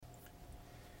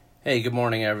Hey, good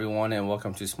morning, everyone, and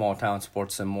welcome to Small Town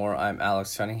Sports and More. I'm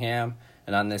Alex Cunningham,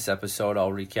 and on this episode,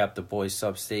 I'll recap the boys'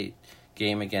 substate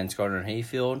game against Gardner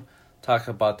Hayfield, talk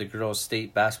about the girls'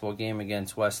 state basketball game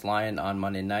against West Lyon on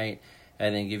Monday night,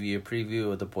 and then give you a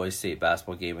preview of the boys' state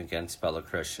basketball game against Bella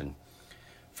Christian.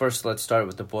 First, let's start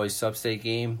with the boys' substate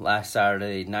game. Last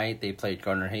Saturday night, they played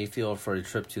Gardner Hayfield for a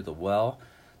trip to the well.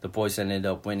 The boys ended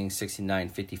up winning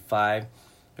 69-55.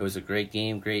 It was a great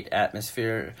game, great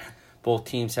atmosphere. Both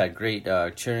teams had great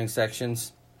cheering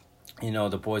sections. You know,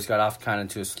 the boys got off kind of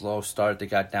to a slow start. They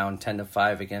got down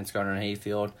 10-5 against Gardner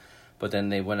Hayfield, but then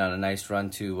they went on a nice run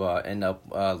to end up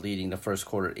leading the first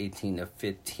quarter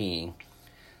 18-15.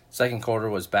 Second quarter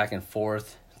was back and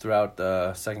forth throughout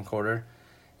the second quarter,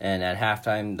 and at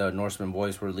halftime, the Norseman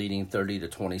boys were leading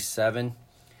 30-27.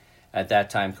 At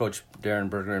that time, Coach Darren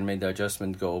Berger made the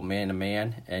adjustment to go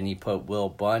man-to-man, and he put Will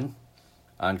Bunn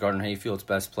on Gardner Hayfield's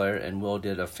best player, and Will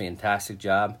did a fantastic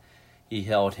job. He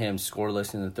held him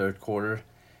scoreless in the third quarter,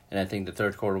 and I think the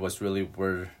third quarter was really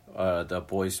where the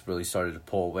boys really started to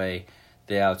pull away.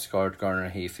 They outscored Gardner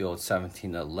Hayfield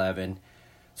 17-11.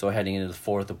 So heading into the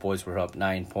fourth, the boys were up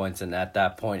 9 points, and at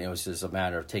that point, it was just a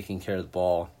matter of taking care of the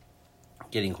ball,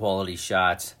 getting quality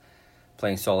shots,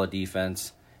 playing solid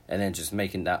defense, and then just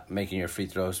making your free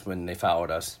throws when they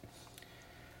fouled us.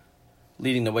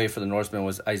 Leading the way for the Norsemen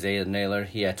was Isaiah Naylor.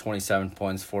 He had 27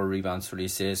 points, 4 rebounds, 3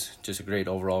 assists. Just a great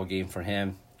overall game for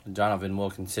him. Jonathan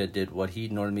Wilkinson did what he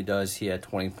normally does. He had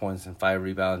 20 points and 5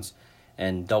 rebounds.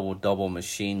 And double-double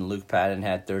machine. Luke Patton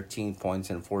had 13 points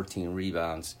and 14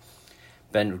 rebounds.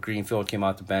 Ben Greenfield came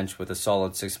off the bench with a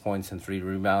solid 6 points and 3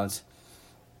 rebounds.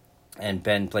 And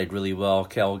Ben played really well.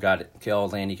 Kel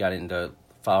Landy got into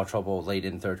foul trouble late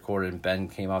in the third quarter, and Ben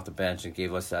came off the bench and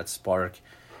gave us that spark.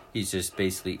 He's just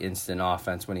basically instant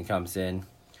offense when he comes in.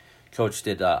 Coach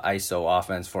did ISO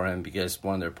offense for him because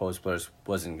one of their post players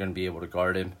wasn't going to be able to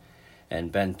guard him,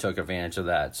 and Ben took advantage of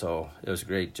that. So it was a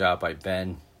great job by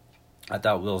Ben. I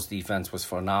thought Will's defense was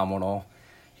phenomenal.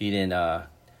 He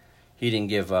didn't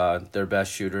give their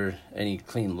best shooter any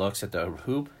clean looks at the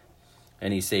hoop,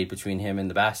 and he stayed between him and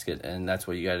the basket, and that's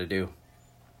what you got to do.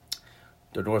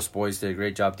 The Norse boys did a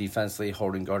great job defensively,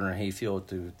 holding Gardner Hayfield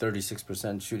to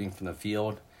 36% shooting from the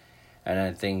field. And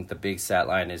I think the big stat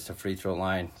line is the free throw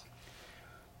line.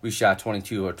 We shot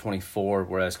 22 of 24,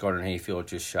 whereas Gardner Hayfield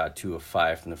just shot 2 of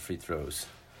 5 from the free throws.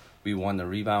 We won the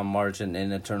rebound margin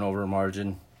and the turnover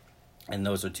margin, and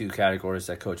those are two categories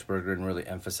that Coach Berger really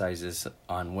emphasizes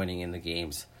on winning in the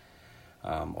games.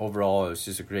 Overall, it was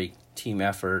just a great team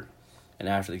effort, and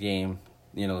after the game,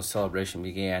 the celebration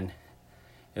began.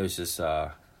 It was just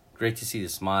great to see the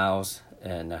smiles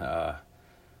and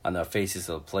on the faces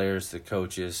of the players, the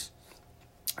coaches,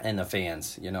 and the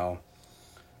fans.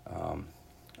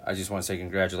 I just want to say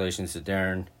congratulations to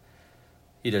Darren.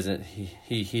 He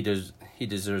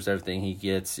deserves everything he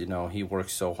gets. He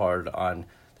works so hard on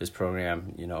this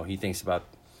program. He thinks about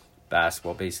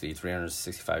basketball basically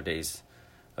 365 days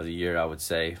of the year, I would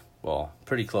say. Well,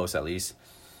 pretty close at least.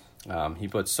 He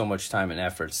puts so much time and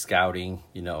effort scouting,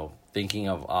 thinking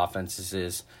of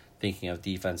offenses, thinking of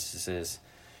defenses.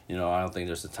 I don't think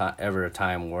there's ever a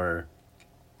time where,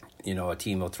 a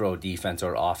team will throw defense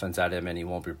or offense at him and he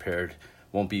won't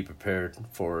be prepared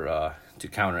for to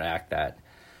counteract that.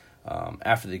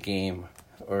 After the game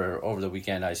or over the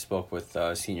weekend, I spoke with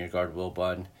senior guard Will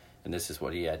Bunn, and this is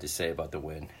what he had to say about the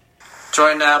win.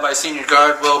 Joined now by senior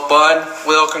guard Will Bunn.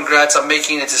 Will, congrats on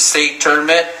making it to state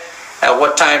tournament. At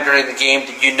what time during the game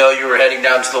did you know you were heading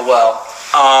down to the well?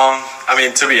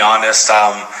 To be honest,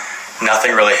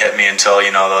 nothing really hit me until,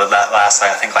 that last,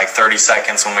 30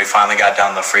 seconds when we finally got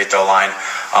down the free throw line.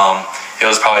 It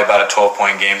was probably about a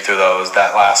 12-point game through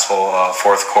that last full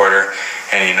fourth quarter.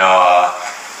 And,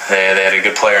 they had a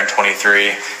good player in 23,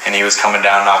 and he was coming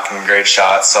down knocking great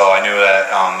shots. So I knew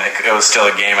that it was still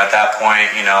a game at that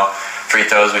point. Free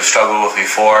throws we've struggled with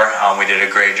before. We did a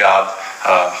great job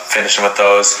finishing with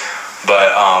those.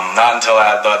 But not until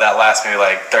that last maybe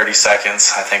 30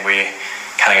 seconds, I think we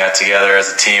kind of got together as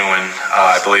a team when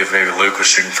I believe maybe Luke was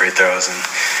shooting free throws, and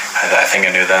I think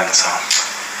I knew then. So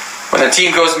when the team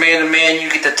goes man-to-man, you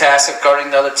get the task of guarding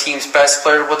the other team's best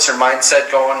player. What's your mindset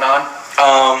going on?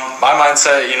 My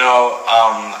mindset,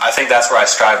 I think that's where I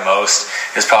strive most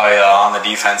is probably on the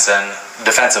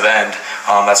defensive end.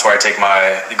 That's where I take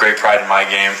my great pride in my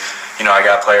game. I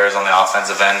got players on the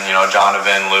offensive end,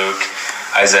 Jonathan, Luke,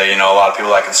 Isaiah, a lot of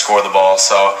people that can score the ball.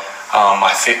 So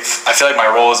I feel like my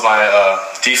role is my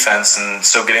defense, and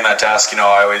still getting that task,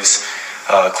 I always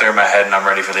clear my head and I'm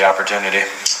ready for the opportunity.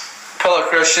 Bella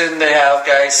Christian, they have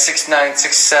guys 6'9",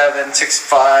 6'7",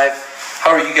 6'5".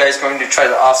 How are you guys going to try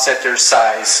to offset their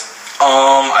size?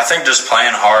 I think just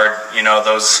playing hard.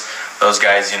 Those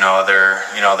guys.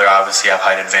 They're obviously have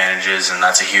height advantages, and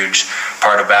that's a huge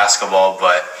part of basketball.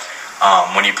 But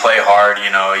when you play hard,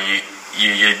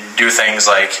 you do things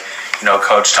like.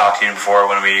 Coach talked to you before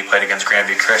when we played against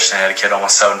Grandview Christian. I had a kid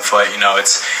almost 7 foot.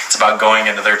 It's about going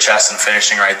into their chest and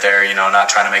finishing right there. Not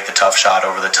trying to make the tough shot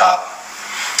over the top.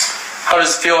 How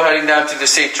does it feel heading down to the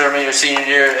state tournament your senior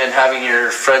year and having your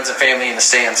friends and family in the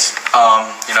stands?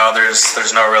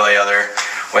 There's no really other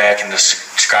way I can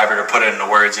describe it or put it into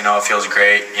words. It feels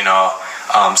great.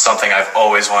 Something I've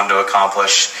always wanted to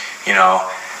accomplish.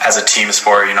 As a team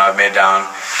sport, I've made down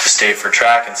to state for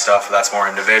track and stuff. That's more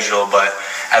individual, but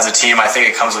as a team, I think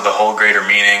it comes with a whole greater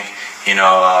meaning.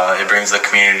 It brings the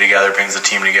community together, brings the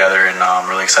team together, and I'm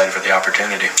really excited for the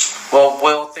opportunity. Well,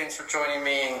 Will, thanks for joining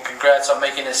me, and congrats on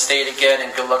making it state again,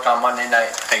 and good luck on Monday night.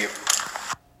 Thank you.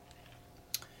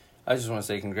 I just want to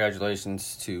say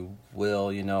congratulations to Will.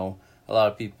 A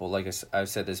lot of people, like I've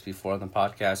said this before on the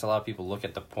podcast, a lot of people look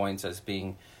at the points as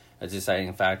being a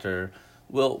deciding factor.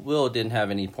 Will didn't have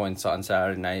any points on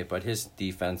Saturday night, but his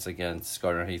defense against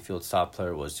Gardner Hayfield's top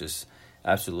player was just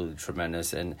absolutely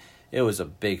tremendous, and it was a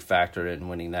big factor in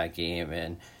winning that game.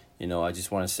 And I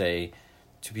just want to say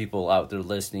to people out there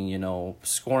listening,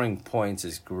 scoring points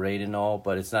is great and all,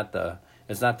 but it's not the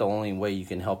only way you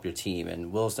can help your team.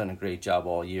 And Will's done a great job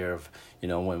all year of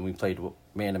when we played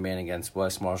man-to-man against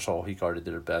West Marshall, he guarded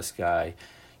their best guy.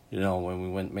 When we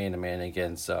went man-to-man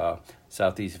against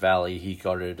Southeast Valley, he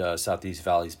guarded Southeast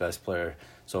Valley's best player.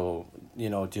 So,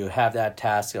 to have that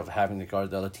task of having to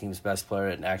guard the other team's best player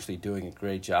and actually doing a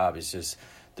great job is just,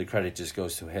 the credit just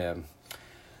goes to him.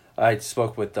 I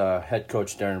spoke with head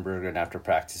coach Darren Bergen after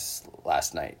practice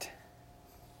last night.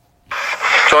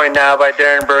 Joined now by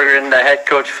Darren Bergen, the head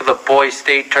coach for the boys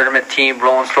state tournament team,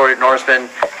 Rolling Story Norseman.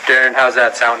 Darren, how's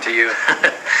that sound to you?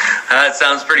 It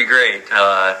sounds pretty great.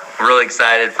 Really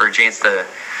excited for a chance to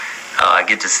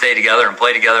get to stay together and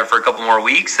play together for a couple more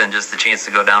weeks, and just the chance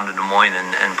to go down to Des Moines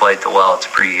and play at the Well. It's a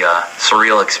pretty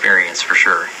surreal experience for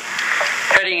sure.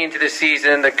 Heading into the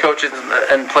season, the coaches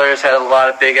and players had a lot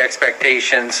of big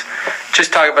expectations.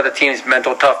 Just talk about the team's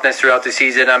mental toughness throughout the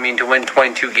season. I mean, to win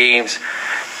 22 games,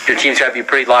 your team's got to be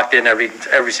pretty locked in every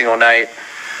single night.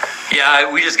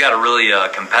 Yeah, we just got a really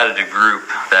competitive group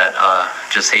that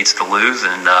just hates to lose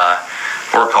and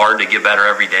work hard to get better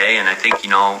every day. And I think,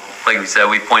 like we said,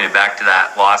 we pointed back to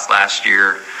that loss last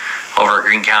year over at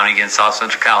Greene County against South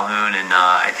Central Calhoun, and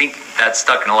I think that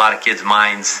stuck in a lot of kids'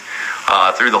 minds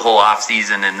through the whole off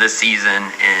season and this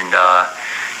season. And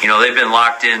they've been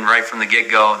locked in right from the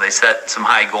get-go. They set some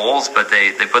high goals, but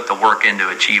they put the work in to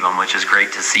achieve them, which is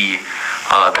great to see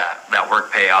that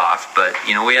work pay off. But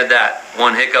we had that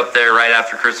one hiccup there right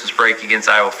after Christmas break against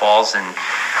Iowa Falls, and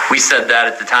we said that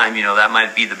at the time, that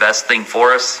might be the best thing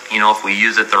for us, if we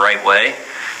use it the right way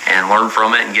and learn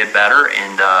from it and get better.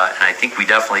 And I think we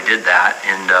definitely did that,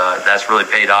 and that's really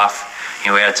paid off.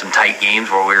 We had some tight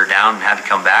games where we were down and had to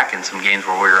come back, and some games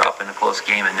where we were up in a close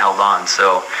game and held on.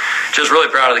 So just really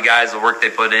proud of the guys, the work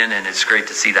they put in, and it's great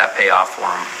to see that pay off for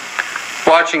them.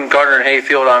 Watching Gardner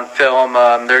Hayfield on film,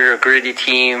 they're a gritty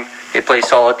team. They play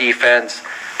solid defense,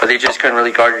 but they just couldn't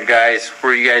really guard your guys.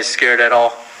 Were you guys scared at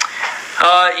all?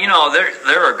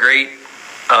 They're a great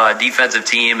defensive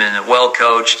team and well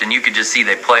coached, and you could just see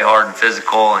they play hard and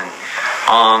physical, and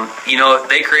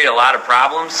they create a lot of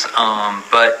problems,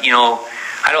 but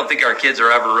I don't think our kids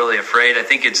are ever really afraid. I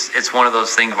think it's one of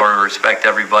those things where we respect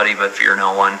everybody but fear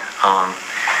no one.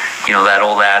 That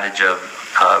old adage of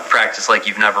practice like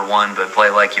you've never won but play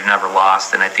like you've never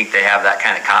lost, and I think they have that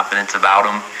kind of confidence about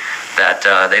them that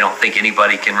they don't think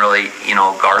anybody can really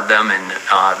guard them, and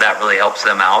that really helps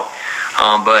them out.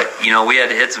 But we had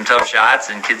to hit some tough shots,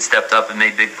 and kids stepped up and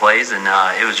made big plays, and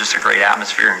it was just a great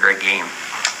atmosphere and great game.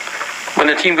 When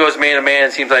the team goes man-to-man,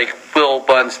 it seems like Will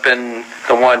Bunn's been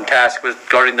the one tasked with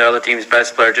guarding the other team's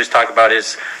best player. Just talk about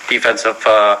his defensive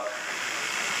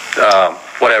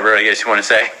whatever, I guess you want to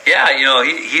say. Yeah,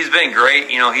 he's been great.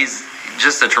 He's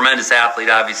just a tremendous athlete,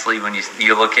 obviously, when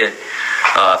you look at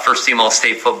first-team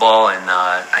All-State football, and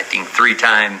I think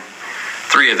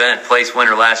three-event place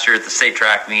winner last year at the state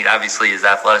track meet. Obviously, his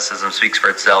athleticism speaks for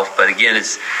itself. But again,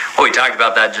 it's what we talked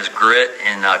about, that just grit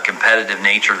and competitive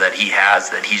nature that he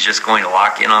has, that he's just going to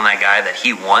lock in on that guy that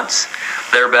he wants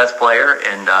their best player,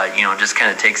 and just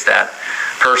kind of takes that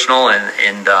personal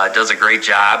and does a great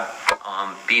job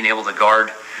being able to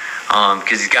guard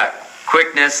because he's got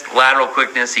quickness, lateral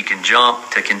quickness. He can jump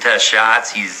to contest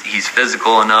shots. He's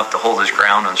physical enough to hold his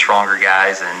ground on stronger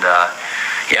guys, and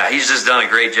he's just done a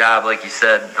great job. Like you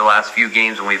said, the last few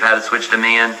games when we've had to switch to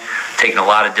man, taking a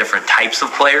lot of different types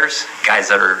of players, guys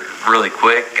that are really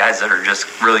quick, guys that are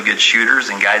just really good shooters,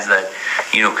 and guys that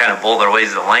kind of bowl their ways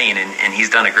to the lane. And he's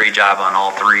done a great job on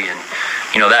all three. And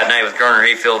that night with Garner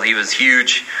Hayfield, he was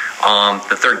huge.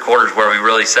 The third quarter is where we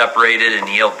really separated, and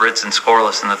he held Britson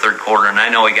scoreless in the third quarter. And I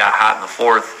know he got hot in the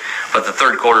fourth, but the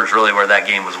third quarter is really where that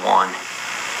game was won.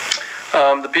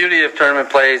 The beauty of tournament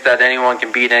play is that anyone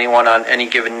can beat anyone on any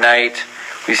given night.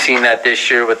 We've seen that this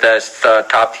year with as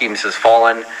top teams has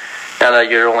fallen. Now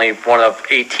that you're only one of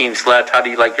 8 teams left, how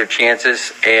do you like your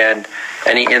chances? And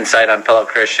any insight on fellow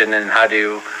Christian and how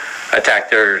to attack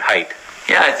their height?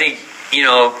 Yeah, I think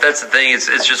that's the thing.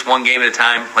 It's just one game at a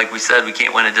time. Like we said, we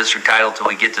can't win a district title till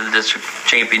we get to the district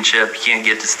championship. You can't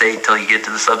get to state till you get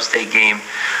to the sub-state game.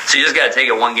 So you just got to take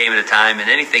it one game at a time, and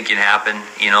anything can happen.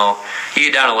 You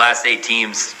get down to the last 8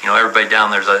 teams. Everybody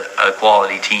down there's a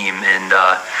quality team, and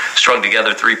strung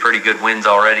together 3 pretty good wins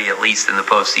already, at least in the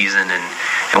postseason.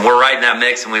 And we're right in that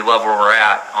mix, and we love where we're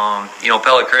at.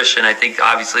 Pella Christian, I think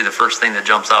obviously the first thing that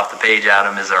jumps off the page at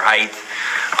them is their height.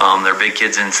 They're big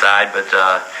kids inside, but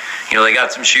they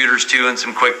got some shooters too and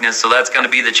some quickness, so that's going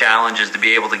to be the challenge, is to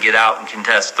be able to get out and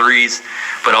contest threes,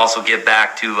 but also get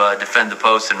back to defend the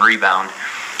post and rebound.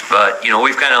 But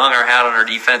we've kind of hung our hat on our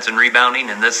defense and rebounding,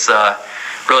 and this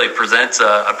really presents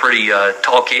a pretty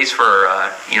tall case for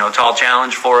tall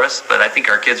challenge for us. But I think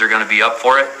our kids are going to be up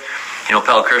for it.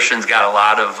 Pella Christian's got a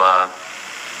lot of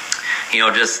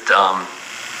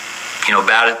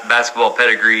basketball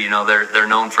pedigree. They're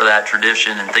known for that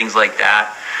tradition and things like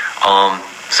that.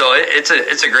 So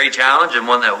it's a great challenge, and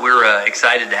one that we're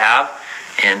excited to have.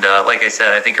 And like I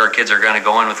said, I think our kids are going to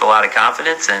go in with a lot of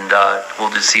confidence, and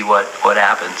we'll just see what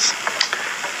happens.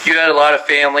 You had a lot of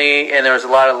family, and there was a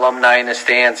lot of alumni in the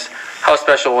stands. How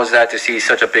special was that to see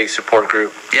such a big support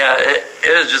group? Yeah,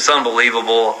 it was just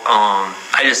unbelievable.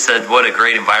 I just said, what a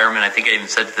great environment. I think I even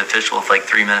said to the official with like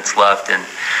 3 minutes left, and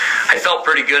I felt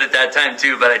pretty good at that time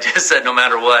too, but I just said no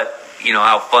matter what,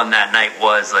 how fun that night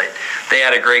was. Like, they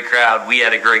had a great crowd. We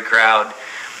had a great crowd.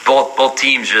 Both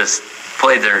teams just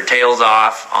played their tails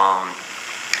off.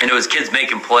 And it was kids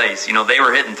making plays. They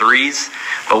were hitting threes,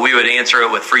 but we would answer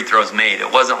it with free throws made.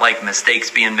 It wasn't like mistakes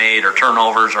being made or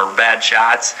turnovers or bad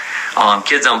shots.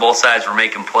 Kids on both sides were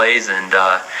making plays, and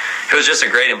it was just a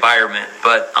great environment.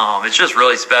 But it's just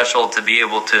really special to be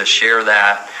able to share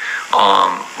that,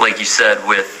 like you said,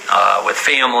 with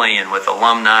family and with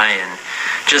alumni, and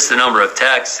just the number of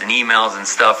texts and emails and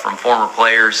stuff from former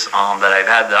players that I've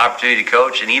had the opportunity to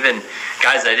coach, and even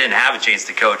guys that I didn't have a chance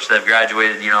to coach that have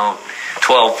graduated,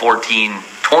 12, 14,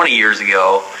 20 years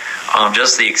ago.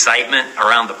 Just the excitement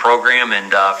around the program,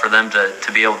 and for them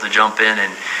to be able to jump in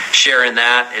and share in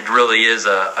that. It really is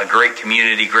a great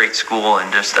community, great school,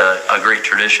 and just a great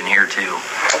tradition here too.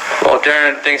 Well,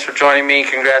 Darren, thanks for joining me.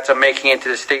 Congrats on making it to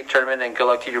the state tournament, and good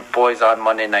luck to your boys on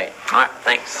Monday night. All right,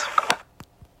 thanks.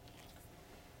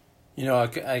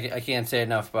 I can't say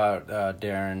enough about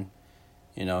Darren.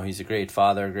 He's a great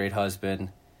father, a great husband.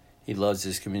 He loves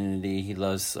his community. He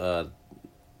loves the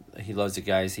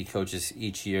guys he coaches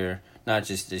each year, not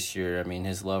just this year. I mean,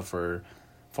 his love for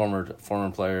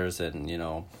former players and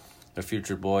the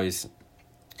future boys.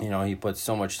 He puts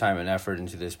so much time and effort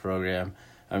into this program.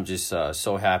 I'm just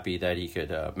so happy that he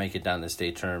could make it down the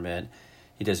state tournament.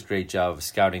 He does a great job of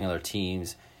scouting other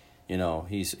teams.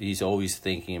 He's always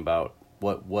thinking about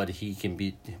what he can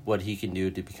do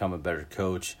to become a better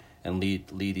coach and lead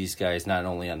these guys not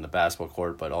only on the basketball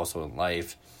court but also in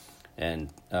life. And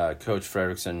Coach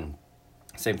Fredrickson,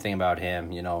 same thing about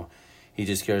him. He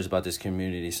just cares about this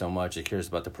community so much. He cares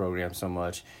about the program so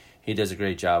much. He does a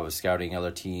great job of scouting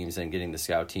other teams and getting the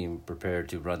scout team prepared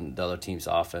to run the other team's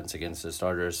offense against the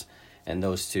starters. And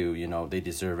those two, they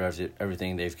deserve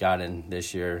everything they've gotten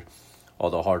this year, all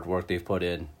the hard work they've put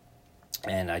in.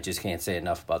 And I just can't say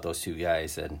enough about those two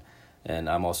guys. And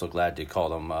I'm also glad to call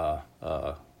them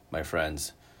my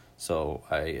friends. So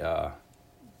I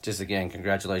just again,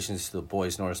 congratulations to the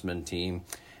boys Norseman team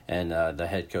and the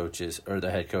head coach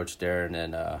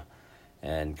Darren,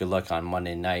 and good luck on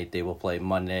Monday night. They will play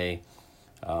Monday,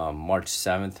 March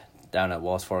 7th, down at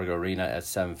Wells Fargo Arena at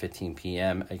 7:15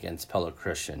 p.m. against Pella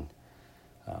Christian.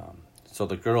 So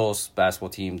the girls basketball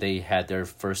team, they had their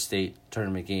first state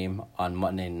tournament game on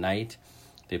Monday night.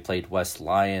 They played West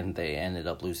Lyon. They ended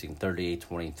up losing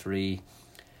 38-23.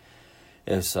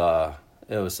 It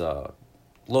was a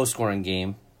low-scoring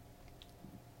game.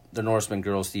 the Norseman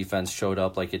girls defense showed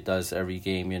up like it does every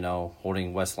game.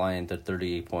 Holding West Lyon to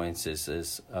 38 points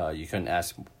is you couldn't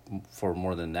ask for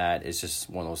more than that. It's just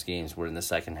one of those games where in the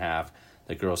second half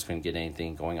the girls couldn't get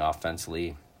anything going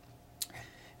offensively.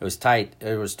 It was tight.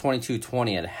 It was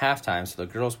 22-20 at halftime, so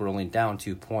the girls were only down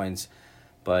 2 points.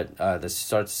 But the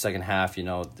start of the second half,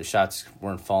 the shots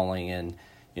weren't falling, and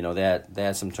they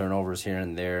had some turnovers here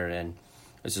and there, and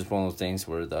it's just one of those things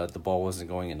where the ball wasn't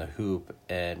going in the hoop.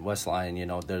 And West Lyon,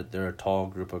 they're a tall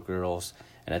group of girls,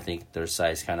 and I think their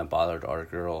size kind of bothered our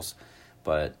girls.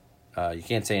 But you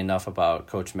can't say enough about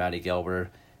Coach Maddie Gelber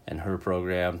and her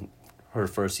program. Her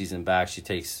first season back, she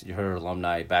takes her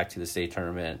alumni back to the state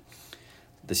tournament.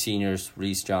 The seniors,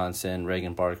 Reese Johnson,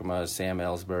 Reagan Barkema, Sam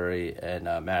Ellsbury, and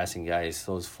Madison Geis,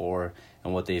 those four,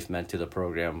 and what they've meant to the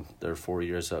program, their 4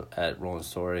 years at Roland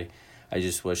Story. I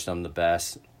just wish them the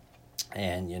best.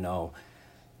 And,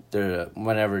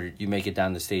 whenever you make it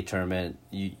down the state tournament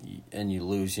and you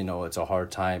lose, it's a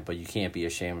hard time, but you can't be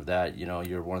ashamed of that.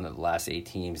 You're one of the last 8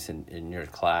 teams in your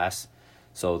class,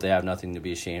 so they have nothing to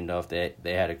be ashamed of. They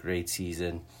had a great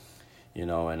season,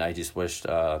 and I just wish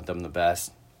them the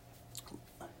best.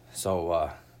 So,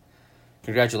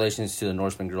 congratulations to the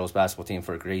Norseman girls basketball team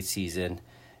for a great season.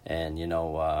 And,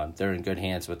 they're in good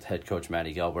hands with head coach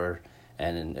Maddie Gelber,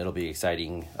 and it'll be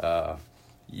exciting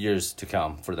years to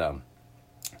come for them.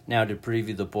 Now, to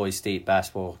preview the boys state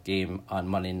basketball game on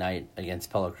Monday night against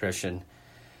Pella Christian,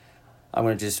 I'm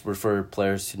going to just refer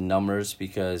players to numbers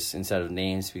instead of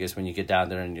names, because when you get down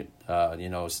there and,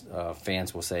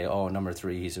 fans will say, oh, number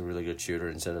 3, he's a really good shooter,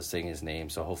 instead of saying his name.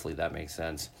 So hopefully that makes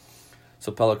sense.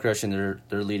 So Pella Christian,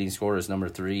 their leading scorer is number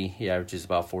 3. He averages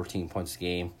about 14 points a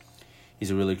game.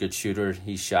 He's a really good shooter.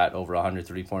 He's shot over 100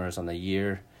 3-pointers on the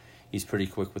year. He's pretty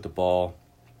quick with the ball,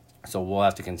 so we'll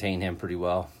have to contain him pretty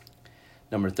well.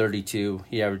 Number 32,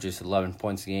 he averages 11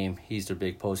 points a game. He's their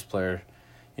big post player.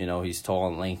 He's tall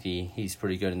and lengthy. He's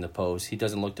pretty good in the post. He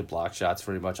doesn't look to block shots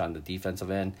very much on the defensive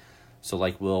end. So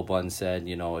like Will Bunn said,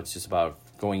 it's just about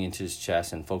going into his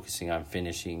chest and focusing on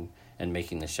finishing and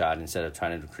making the shot instead of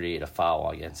trying to create a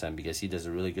foul against him, because he does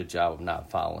a really good job of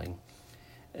not fouling.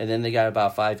 And then they got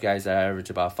about 5 guys that average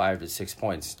about 5 to 6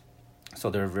 points. So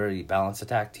they're a very balanced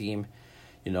attack team.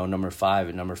 Number 5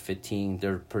 and number 15,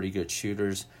 they're pretty good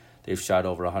shooters. They've shot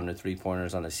over 100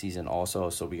 3-pointers on the season also,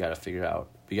 so we got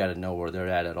to know where they're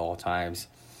at all times.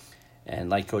 And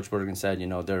like Coach Bergen said,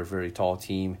 they're a very tall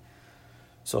team.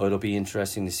 So it'll be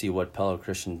interesting to see what Pella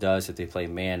Christian does if they play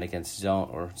man against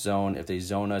zone. If they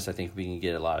zone us, I think we can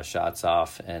get a lot of shots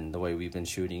off. And the way we've been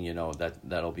shooting,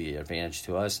 that'll be an advantage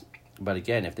to us. But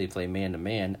again, if they play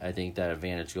man-to-man, I think that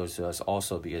advantage goes to us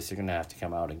also, because they're going to have to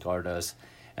come out and guard us,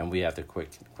 and we have the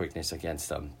quickness against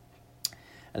them.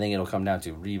 I think it'll come down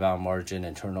to rebound margin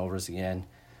and turnovers again.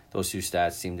 Those 2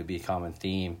 stats seem to be a common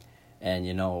theme. And,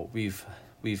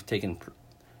 we've taken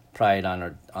pride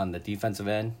on the defensive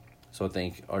end. So I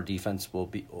think our defense will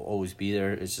always be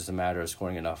there. It's just a matter of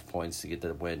scoring enough points to get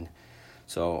the win.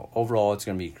 So overall, it's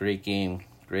going to be a great game,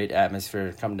 great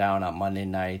atmosphere. Come down on Monday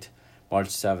night, March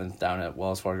 7th, down at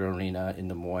Wells Fargo Arena in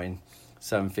Des Moines.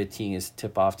 7:15 is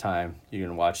tip-off time. You're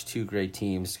going to watch 2 great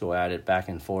teams go at it back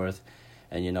and forth.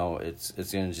 And, it's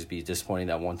going to just be disappointing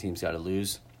that one team's got to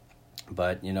lose.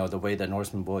 But, the way that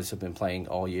Norseman boys have been playing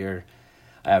all year,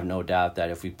 I have no doubt that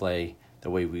if we play the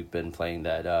way we've been playing,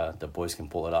 that the boys can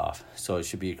pull it off. So it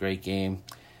should be a great game.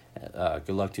 Good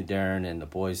luck to Darren and the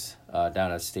boys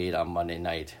down at State on Monday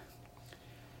night.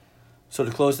 So to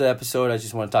close the episode, I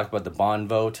just want to talk about the bond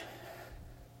vote.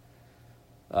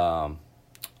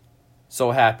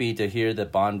 So happy to hear the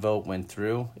bond vote went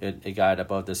through. It got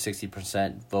above the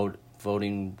 60%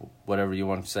 voting, whatever you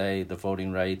want to say, the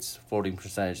voting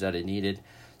percentage that it needed.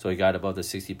 So it got above the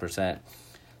 60%.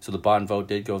 So the bond vote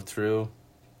did go through.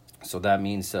 So that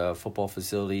means the football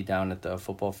facility down at the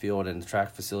football field and the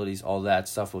track facilities, all that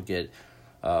stuff will get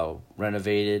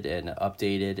renovated and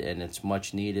updated, and it's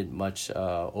much needed, much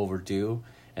overdue,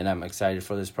 and I'm excited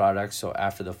for this product. So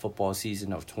after the football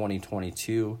season of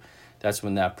 2022, that's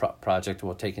when that project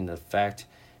will take into effect.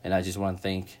 And I just want to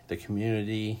thank the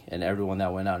community and everyone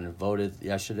that went out and voted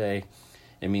yesterday.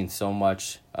 It means so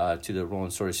much to the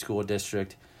Roland Story School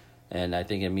District, and I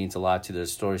think it means a lot to the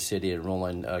Story City and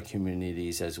Roland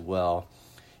communities as well.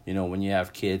 When you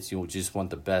have kids, you just want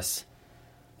the best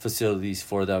facilities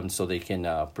for them so they can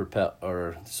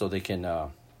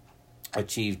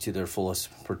achieve to their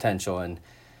fullest potential. And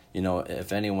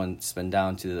if anyone's been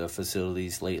down to the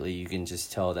facilities lately, you can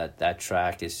just tell that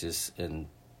track is just in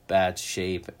bad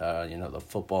shape. The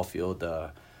football field,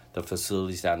 the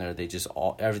facilities down there,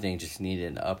 everything just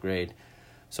needed an upgrade.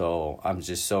 So I'm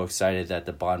just so excited that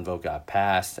the bond vote got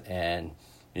passed, and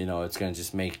It's going to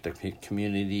just make the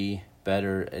community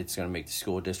better. It's going to make the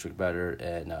school district better,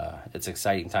 and it's an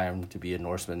exciting time to be a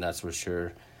Norseman, that's for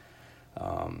sure.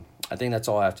 I think that's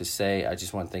all I have to say. I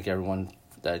just want to thank everyone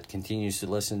that continues to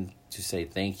listen, to say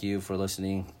thank you for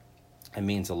listening. It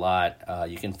means a lot.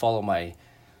 You can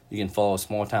follow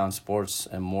Small Town Sports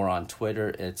and More on Twitter.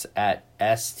 It's at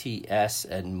STS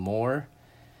and More.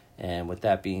 And with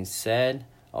that being said,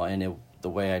 I'll end it the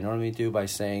way I normally do by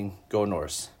saying, Go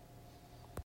Norse.